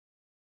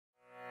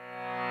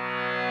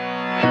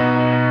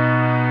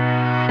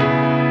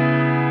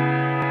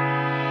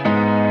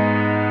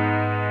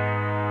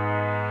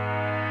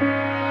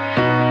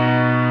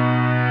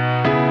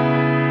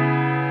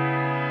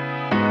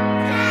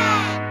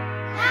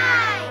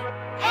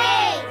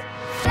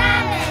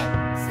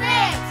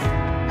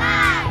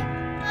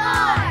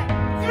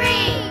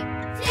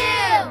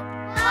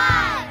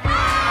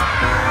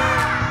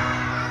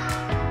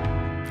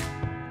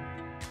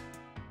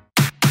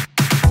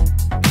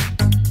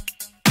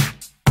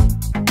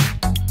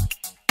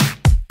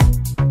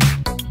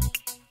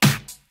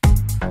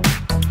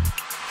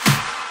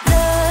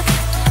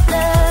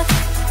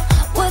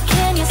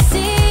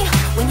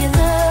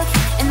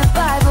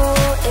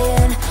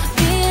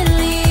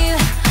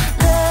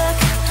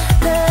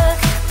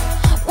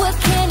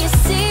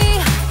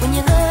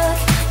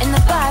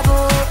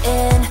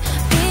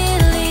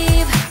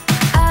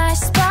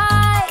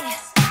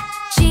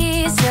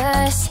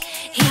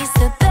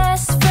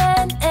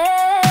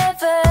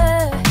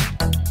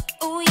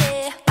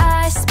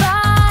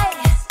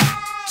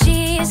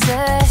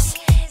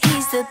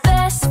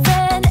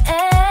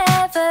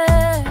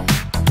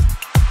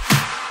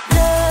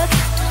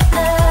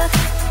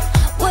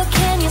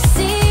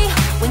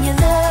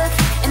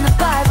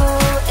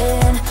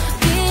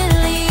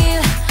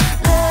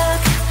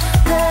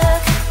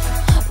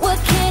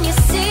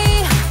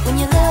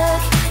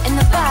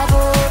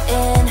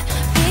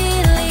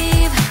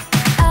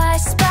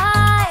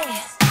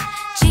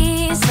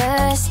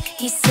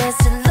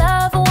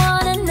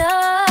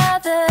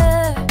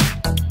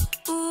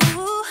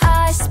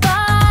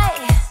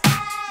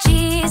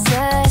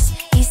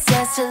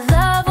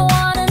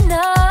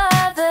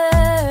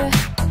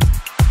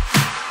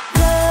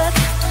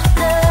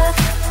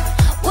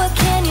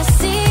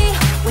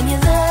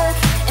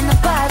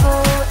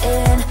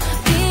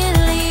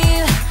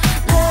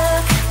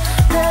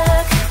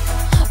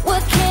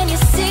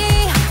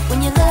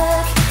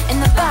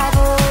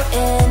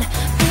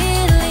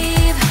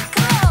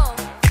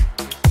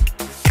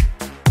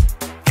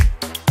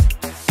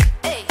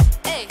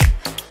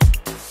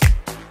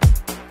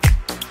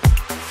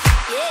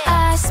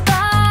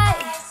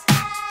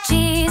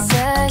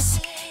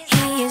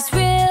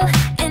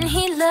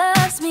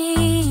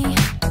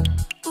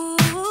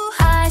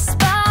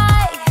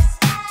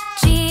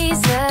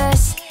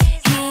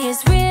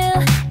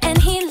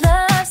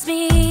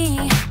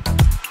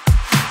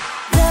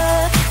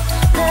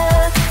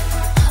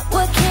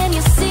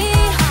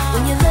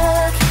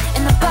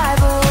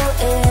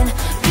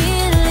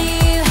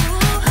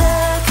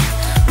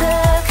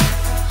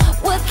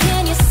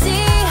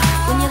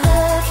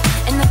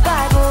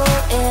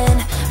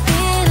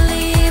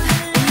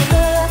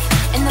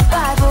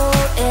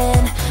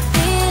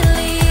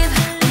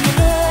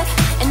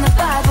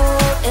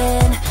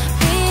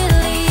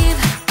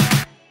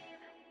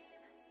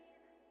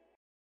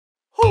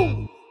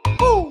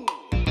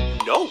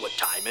know what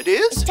time it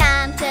is. It's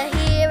time to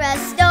hear a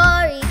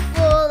story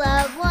full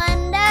of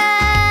wonder.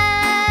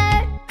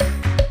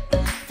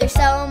 There's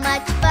so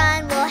much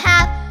fun we'll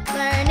have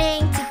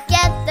learning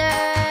together.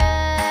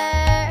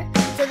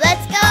 So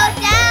let's go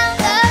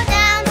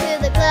down to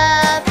the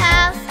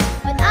clubhouse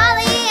with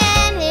Ollie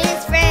and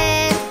his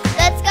friends.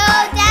 Let's go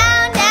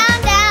down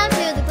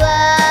to the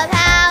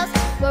clubhouse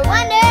where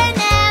wonder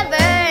never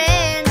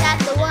ends at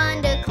the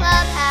Wonder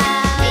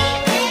Clubhouse.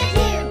 Meet with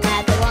you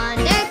at the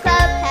Wonder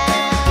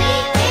Clubhouse.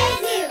 Meet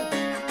with you.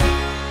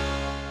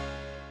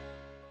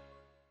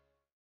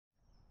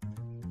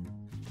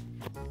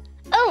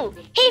 Oh,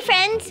 hey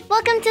friends!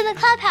 Welcome to the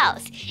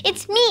clubhouse.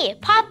 It's me,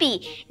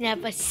 Poppy, and I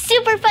have a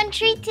super fun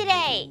treat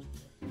today.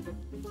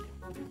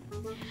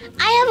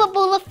 I have a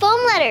bowl of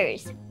foam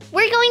letters.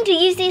 We're going to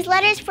use these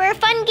letters for a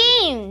fun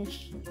game.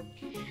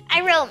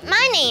 I wrote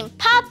my name,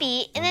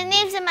 Poppy, and the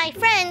names of my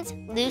friends,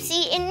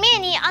 Lucy and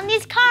Manny, on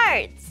these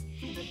cards.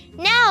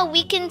 Now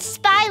we can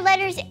spy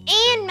letters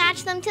and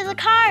match them to the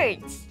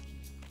cards.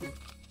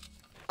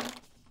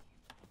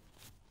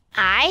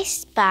 I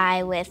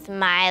spy with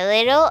my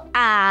little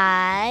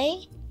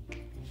eye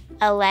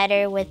a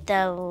letter with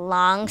a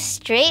long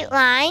straight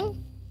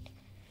line,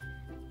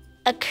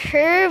 a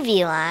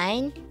curvy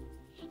line,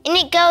 and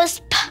it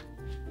goes P.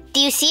 Do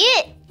you see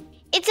it?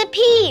 It's a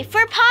P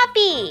for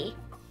Poppy.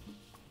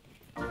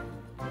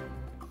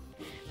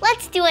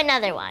 Let's do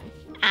another one.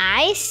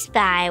 I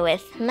spy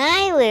with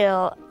my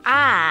little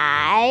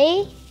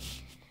eye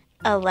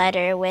a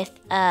letter with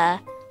a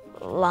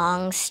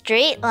long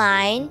straight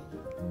line,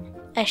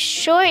 a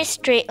short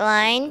straight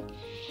line,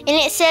 and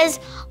it says,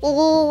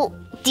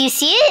 do you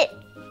see it?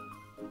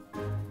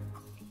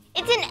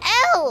 It's an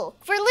L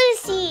for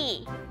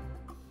Lucy.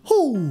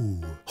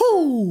 Ho,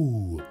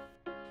 ho.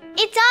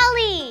 It's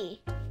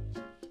Ollie.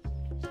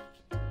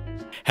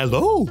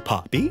 Hello,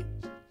 Poppy.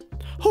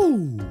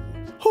 Ho,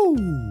 ho.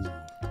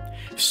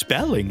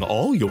 Spelling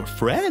all your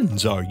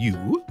friends, are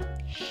you?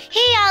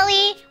 Hey,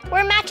 Ollie.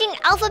 We're matching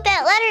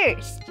alphabet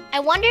letters.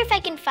 I wonder if I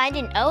can find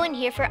an O in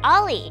here for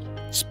Ollie.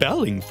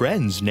 Spelling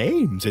friends'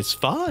 names is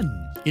fun.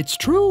 It's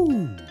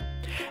true.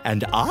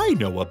 And I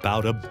know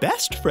about a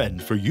best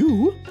friend for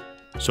you.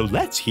 So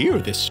let's hear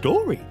this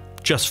story.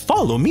 Just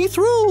follow me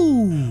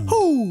through.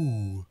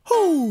 Ho,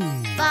 ho.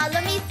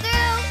 Follow me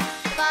through,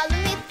 follow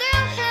me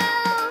through, who?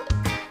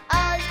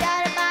 Ollie's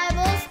got a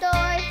Bible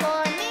story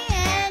for me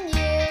and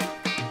you.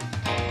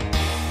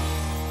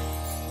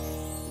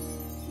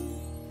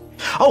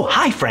 Oh,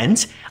 hi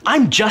friends.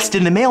 I'm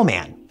Justin the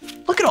mailman.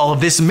 Look at all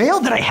of this mail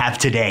that I have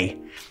today.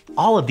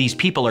 All of these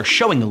people are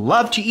showing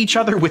love to each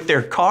other with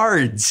their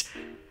cards.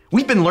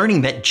 We've been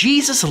learning that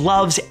Jesus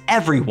loves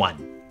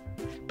everyone.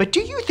 But do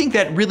you think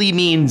that really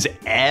means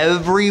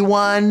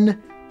everyone?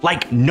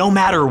 Like no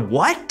matter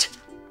what?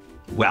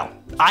 Well,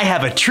 I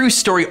have a true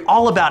story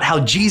all about how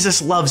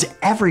Jesus loves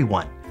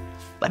everyone.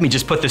 Let me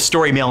just put the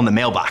story mail in the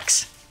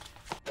mailbox.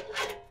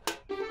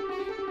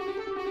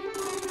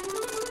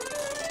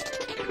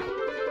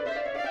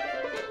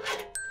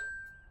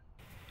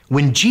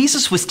 When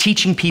Jesus was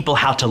teaching people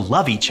how to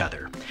love each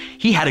other,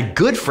 he had a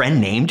good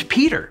friend named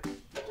Peter.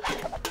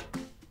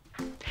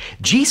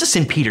 Jesus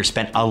and Peter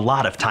spent a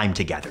lot of time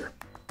together.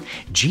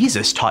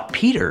 Jesus taught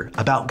Peter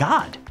about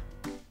God.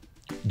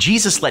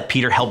 Jesus let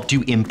Peter help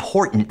do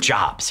important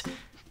jobs.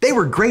 They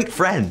were great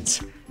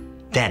friends.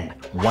 Then,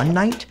 one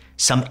night,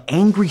 some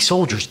angry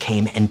soldiers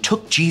came and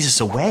took Jesus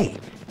away.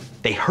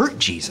 They hurt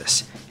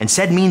Jesus and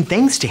said mean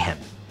things to him.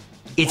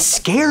 It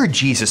scared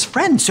Jesus'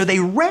 friends, so they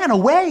ran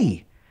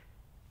away.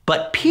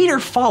 But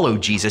Peter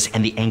followed Jesus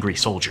and the angry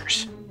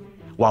soldiers.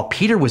 While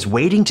Peter was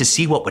waiting to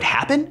see what would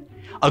happen,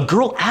 a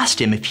girl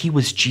asked him if he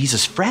was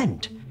Jesus'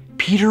 friend.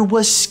 Peter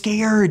was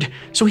scared,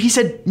 so he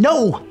said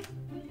no.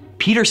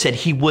 Peter said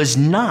he was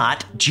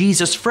not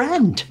Jesus'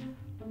 friend.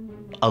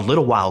 A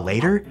little while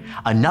later,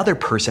 another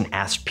person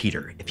asked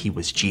Peter if he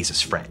was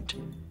Jesus' friend.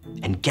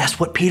 And guess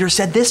what Peter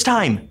said this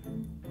time?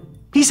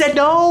 He said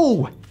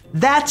no.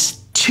 That's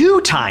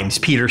 2 times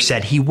Peter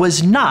said he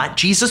was not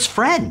Jesus'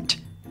 friend.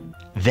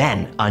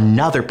 Then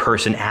another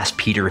person asked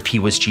Peter if he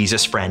was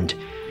Jesus' friend.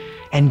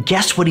 And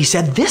guess what he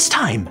said this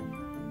time?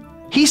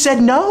 He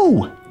said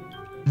no.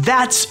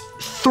 That's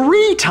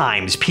 3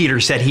 times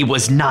Peter said he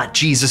was not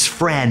Jesus'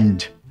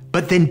 friend.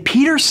 But then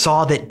Peter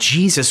saw that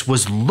Jesus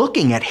was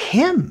looking at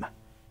him.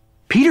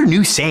 Peter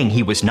knew saying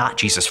he was not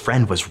Jesus'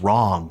 friend was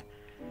wrong.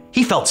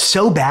 He felt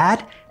so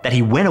bad that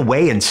he went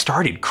away and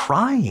started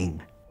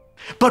crying.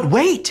 But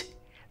wait,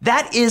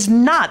 that is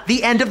not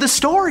the end of the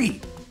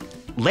story.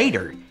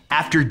 Later,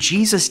 after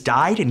Jesus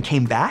died and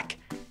came back,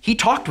 he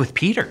talked with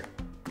Peter.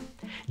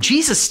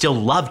 Jesus still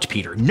loved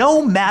Peter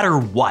no matter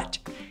what,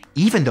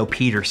 even though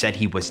Peter said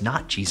he was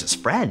not Jesus'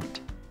 friend.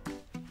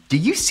 Do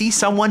you see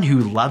someone who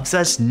loves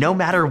us no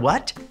matter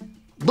what?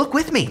 Look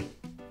with me.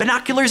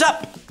 Binoculars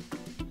up.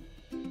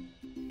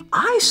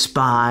 I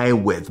spy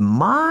with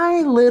my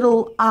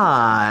little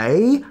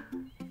eye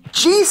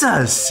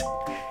Jesus.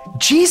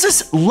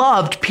 Jesus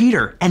loved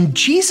Peter, and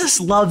Jesus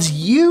loves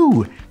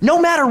you no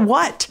matter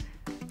what.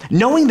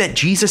 Knowing that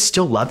Jesus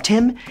still loved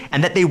him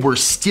and that they were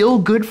still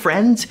good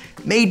friends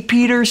made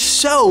Peter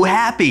so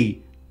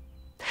happy.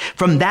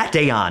 From that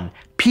day on,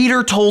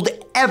 Peter told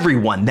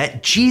everyone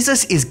that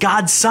Jesus is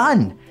God's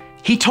son.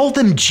 He told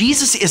them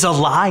Jesus is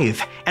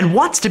alive and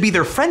wants to be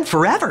their friend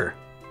forever.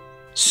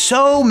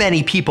 So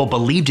many people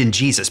believed in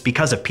Jesus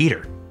because of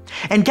Peter.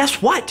 And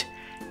guess what?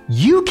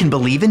 You can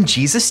believe in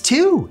Jesus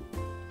too.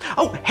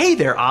 Oh, hey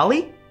there,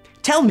 Ollie.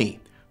 Tell me,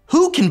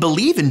 who can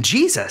believe in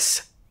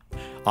Jesus?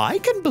 I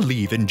can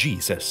believe in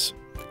Jesus.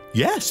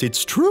 Yes,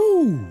 it's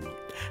true.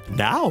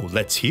 Now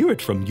let's hear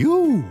it from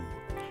you.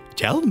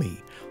 Tell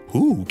me,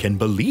 who can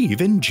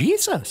believe in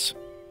Jesus?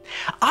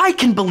 I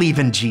can believe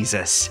in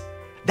Jesus.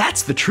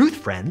 That's the truth,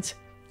 friends.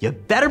 You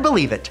better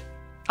believe it.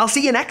 I'll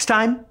see you next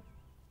time.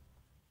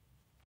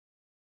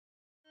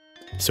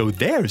 So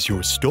there's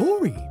your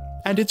story,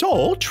 and it's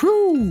all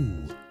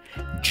true.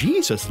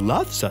 Jesus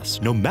loves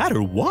us no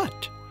matter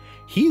what.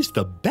 He's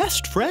the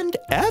best friend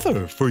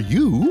ever for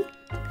you.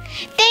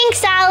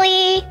 Thanks,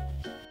 Ollie.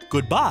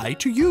 Goodbye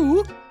to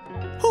you.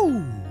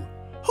 Hoo,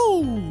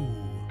 hoo.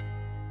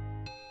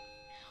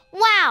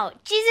 Wow,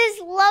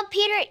 Jesus loved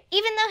Peter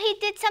even though he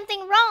did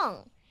something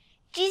wrong.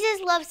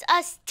 Jesus loves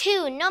us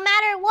too, no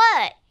matter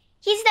what.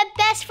 He's the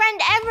best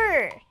friend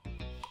ever.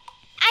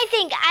 I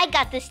think I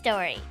got the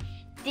story.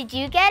 Did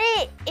you get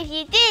it? If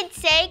you did,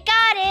 say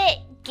got it.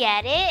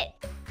 Get it?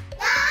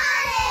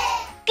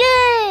 Got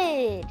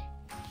it! Good!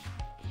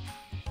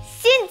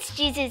 Since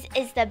Jesus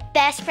is the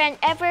best friend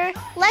ever,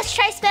 let's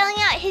try spelling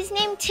out his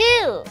name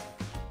too.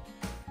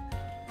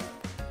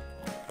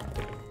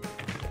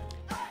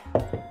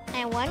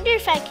 I wonder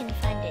if I can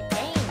find a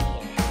name here.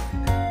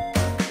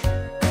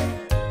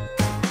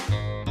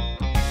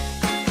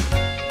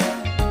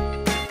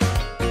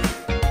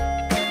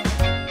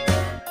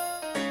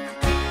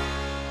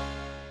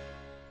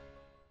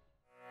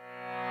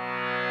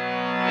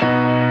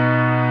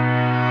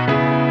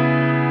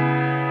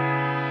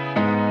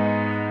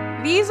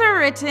 These are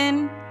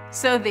written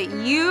so that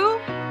you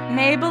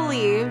may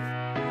believe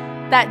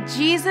that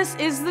Jesus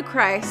is the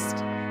Christ,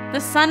 the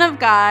Son of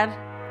God.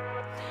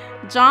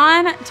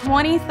 John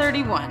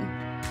 20:31.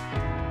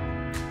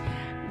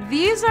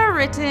 These are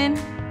written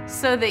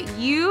so that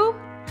you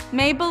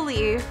may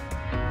believe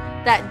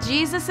that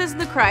Jesus is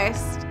the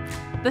Christ,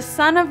 the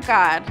Son of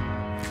God.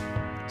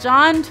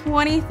 John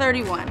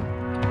 20:31.